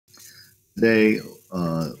Today,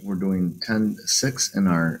 we're doing 10.6 in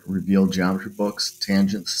our revealed geometry books,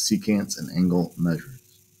 tangents, secants, and angle measures.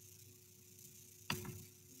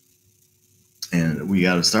 And we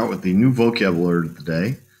got to start with the new vocabulary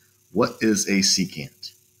today. What is a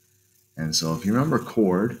secant? And so if you remember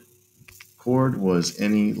chord was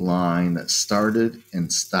any line that started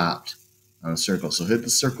and stopped on a circle. So hit the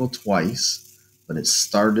circle twice, but it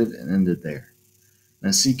started and ended there. And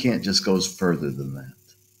a secant just goes further than that.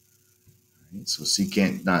 Right? So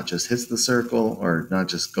secant not just hits the circle or not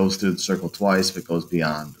just goes through the circle twice, but goes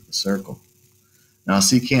beyond the circle. Now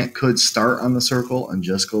secant could start on the circle and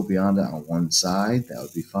just go beyond it on one side. That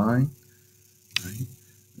would be fine. Right?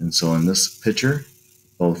 And so in this picture,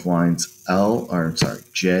 both lines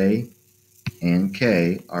J and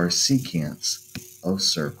K are secants of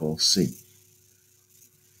circle C.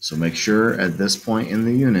 So make sure at this point in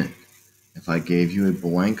the unit, if I gave you a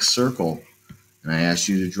blank circle and I asked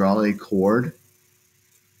you to draw a chord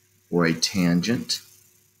or a tangent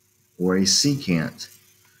or a secant,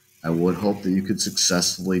 I would hope that you could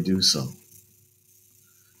successfully do so.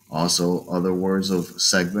 Also, other words of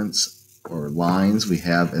segments or lines we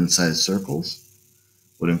have inside circles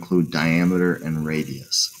would include diameter and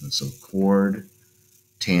radius. And so chord,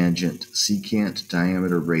 tangent, secant,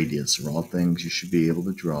 diameter, radius are all things you should be able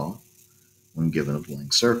to draw when given a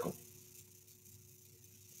blank circle.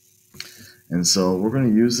 And so we're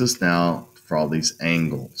going to use this now for all these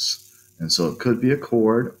angles. And so it could be a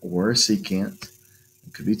chord or a secant.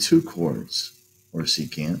 It could be two chords or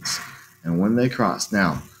secants. And when they cross,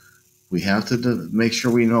 now we have to make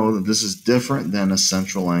sure we know that this is different than a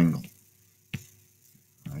central angle.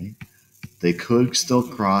 Right? They could still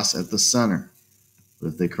cross at the center. But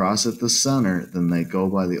if they cross at the center, then they go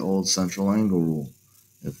by the old central angle rule.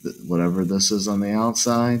 If whatever this is on the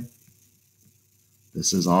outside,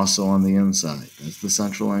 this is also on the inside. That's the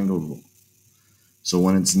central angle rule. So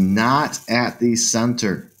when it's not at the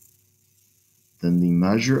center, then the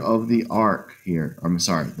measure of the arc here,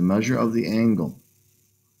 the measure of the angle,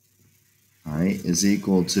 all right, is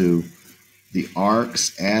equal to the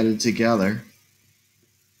arcs added together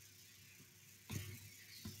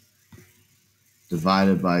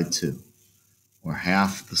divided by 2, or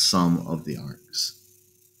half the sum of the arcs.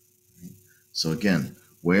 So again,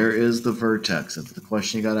 where is the vertex? That's the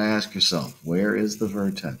question you got to ask yourself. Where is the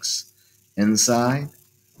vertex? Inside,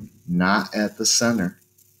 not at the center,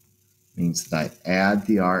 means that I add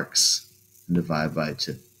the arcs and divide by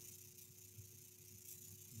 2.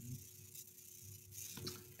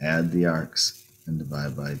 Add the arcs and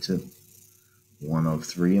divide by 2. One of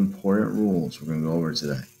 3 important rules we're going to go over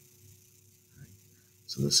today.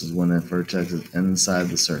 So this is when the vertex is inside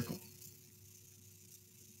the circle.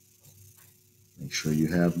 Make sure you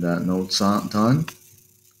have that notes done.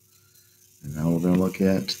 And now we're going to look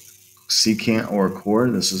at secant or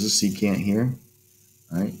chord. This is a secant here,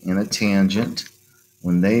 right? And a tangent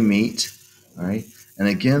when they meet, all right? And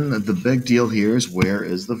again, the big deal here is where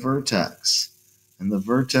is the vertex? And the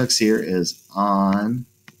vertex here is on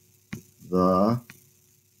the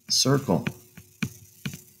circle.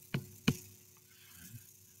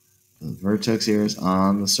 The vertex here is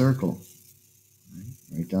on the circle,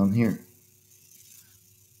 right down here.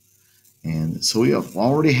 And so we have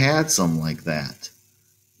already had some like that.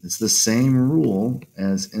 It's the same rule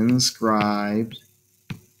as inscribed.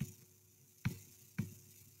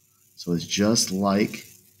 So it's just like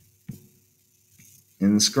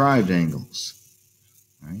inscribed angles,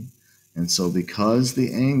 right? And so because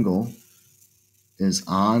the angle is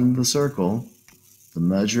on the circle, the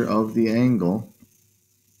measure of the angle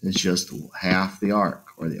is just half the arc,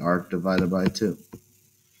 or the arc divided by 2.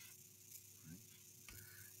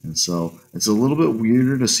 And so it's a little bit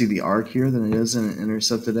weirder to see the arc here than it is in an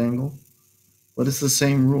intercepted angle, but it's the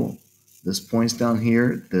same rule. This points down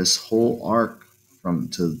here, this whole arc from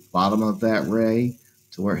to the bottom of that ray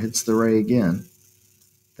to where it hits the ray again,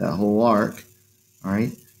 that whole arc, all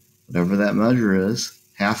right, whatever that measure is,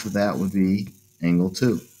 half of that would be angle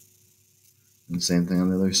 2. And the same thing on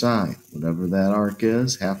the other side. Whatever that arc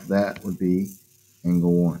is, half of that would be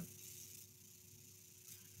angle 1.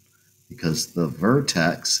 Because the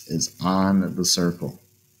vertex is on the circle.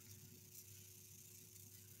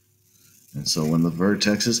 And so when the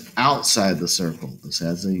vertex is outside the circle, this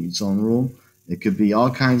has its own rule. It could be all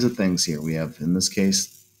kinds of things here. We have, in this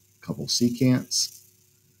case, a couple secants,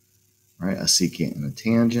 right? A secant and a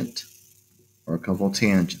tangent, or a couple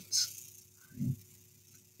tangents.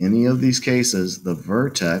 Any of these cases, the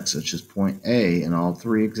vertex, which is point A in all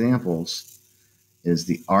 3 examples, is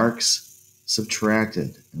the arcs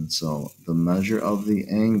subtracted. And so the measure of the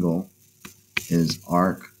angle is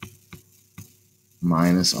arc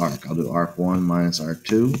minus arc. I'll do arc 1 minus arc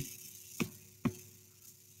 2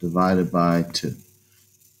 divided by 2.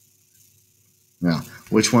 Now,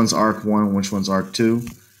 which one's arc 1, which one's arc 2?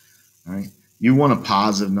 All right. You want a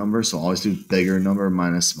positive number, so always do bigger number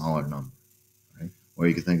minus smaller number. Right? Or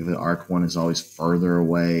you can think of it, arc 1 is always further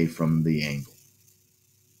away from the angle.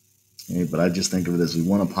 Okay, but I just think of it as we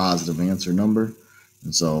want a positive answer number,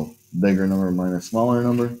 and so bigger number minus smaller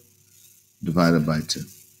number divided by 2.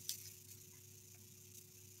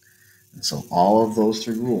 And so all of those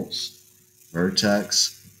three rules,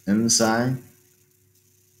 vertex inside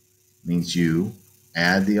means you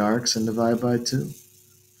add the arcs and divide by 2.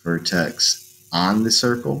 Vertex on the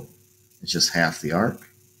circle, it's just half the arc.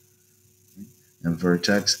 And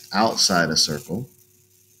vertex outside a circle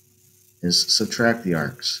is subtract the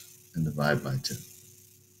arcs and divide by 2.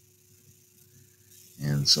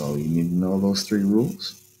 And so you need to know those three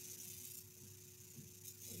rules.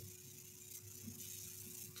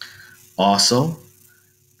 Also,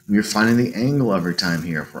 we're finding the angle every time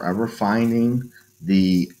here. If we're ever finding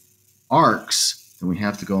the arcs, then we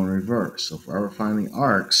have to go in reverse. So if we're ever finding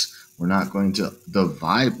arcs, we're not going to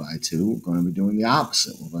divide by 2. We're going to be doing the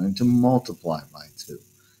opposite. We're going to multiply by 2.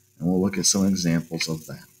 And we'll look at some examples of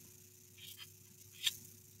that.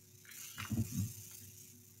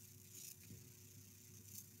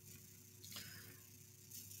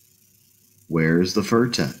 Where is the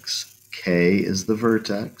vertex? K is the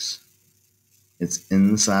vertex. It's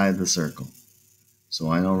inside the circle. So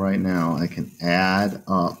I know right now I can add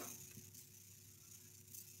up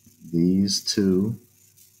these two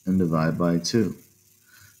and divide by 2.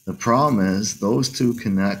 The problem is those two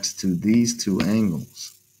connect to these two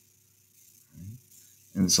angles.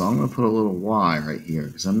 And so I'm going to put a little y right here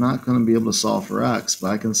because I'm not going to be able to solve for x, but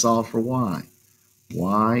I can solve for y.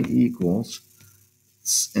 Y equals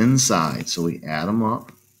inside, so we add them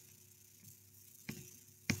up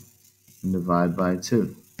and divide by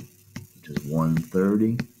 2, which is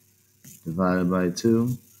 130 divided by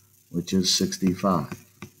 2, which is 65.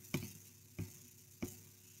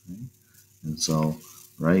 Okay. And so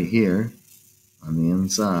right here on the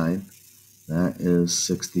inside, that is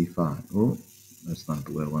 65. Oh, that's not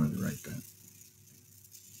the way I wanted to write that.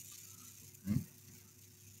 Okay.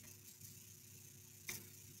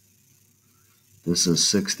 This is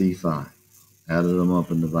 65. Added them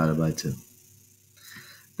up and divided by 2.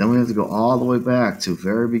 Then we have to go all the way back to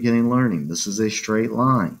very beginning learning. This is a straight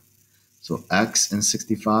line. So x and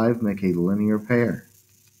 65 make a linear pair.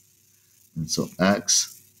 And so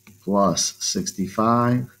x plus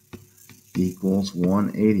 65 equals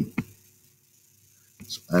 180.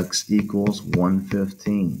 So x equals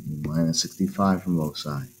 115. You minus 65 from both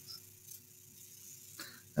sides.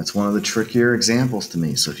 That's one of the trickier examples to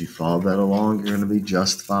me. So if you follow that along, you're going to be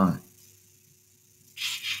just fine.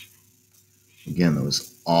 Again, that was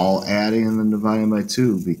all adding and then dividing by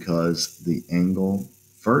 2 because the angle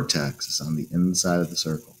vertex is on the inside of the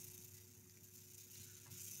circle.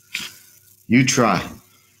 You try.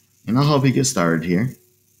 And I'll help you get started here.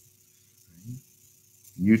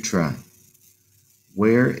 You try.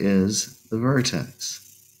 Where is the vertex?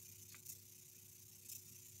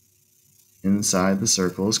 Inside the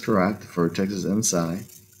circle is correct. The vertex is inside.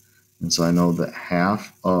 And so I know that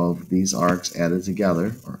half of these arcs added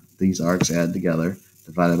together, or these arcs added together,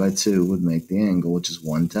 divided by 2 would make the angle, which is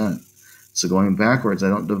 110. So going backwards, I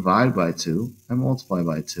don't divide by 2, I multiply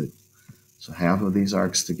by 2. So half of these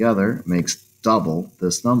arcs together makes double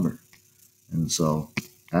this number. And so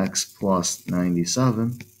x plus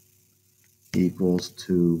 97 equals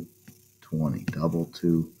 220, double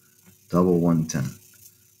 110.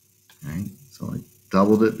 Right? So I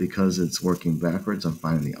doubled it because it's working backwards. I'm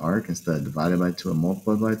finding the arc instead of divided by 2 and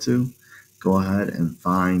multiplied by 2. Go ahead and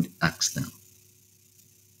find x now.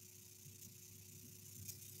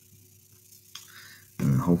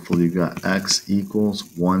 And hopefully you got x equals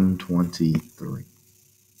 123.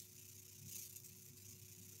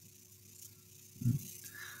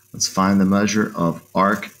 Let's find the measure of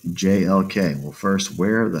arc JLK. Well, first,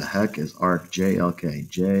 where the heck is arc JLK?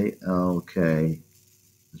 JLK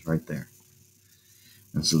is right there.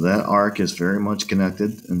 And so that arc is very much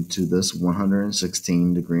connected into this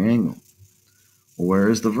 116-degree angle. Well, where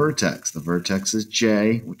is the vertex? The vertex is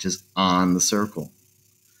J, which is on the circle.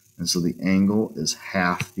 And so the angle is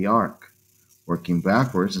half the arc. Working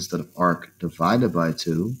backwards, instead of arc divided by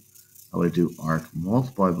 2, I would do arc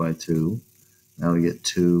multiplied by 2. Now we get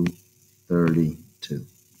 232.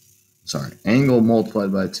 Sorry, angle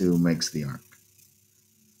multiplied by 2 makes the arc.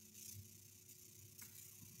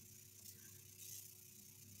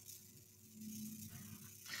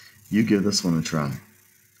 You give this one a try.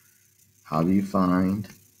 How do you find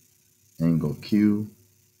angle QPR.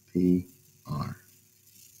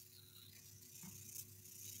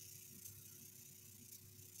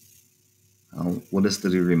 What is the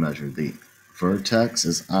degree measure? The vertex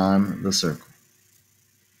is on the circle.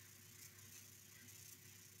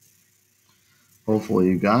 Hopefully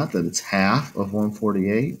you got that it's half of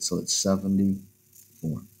 148, so it's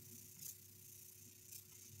 74.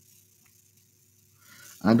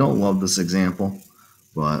 I don't love this example,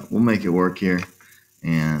 but we'll make it work here,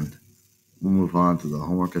 and we'll move on to the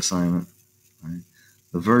homework assignment. Right?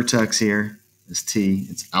 The vertex here is T.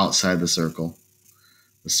 It's outside the circle.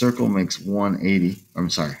 The circle makes 180.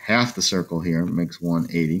 I'm sorry, half the circle here makes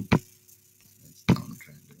 180. That's not what I'm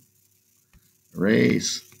trying to do.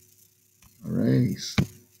 Erase. Erase.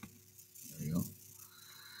 There you go.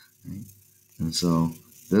 Right? And so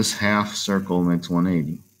this half circle makes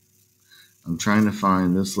 180. I'm trying to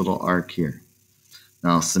find this little arc here.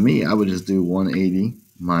 Now, to me, I would just do 180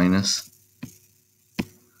 minus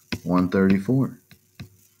 134.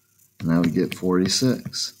 And I would get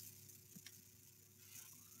 46.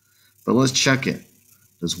 But let's check it.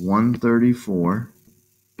 Does 134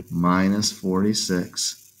 minus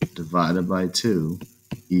 46 divided by 2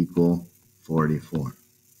 equal 44?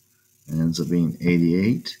 It ends up being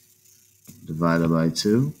 88 divided by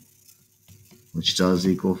 2, which does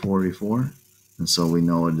equal 44. And so we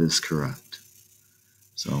know it is correct.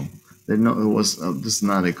 So this is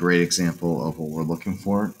not a great example of what we're looking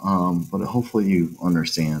for, but hopefully you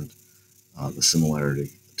understand the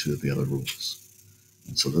similarity to the other rules.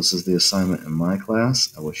 And so this is the assignment in my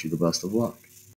class. I wish you the best of luck.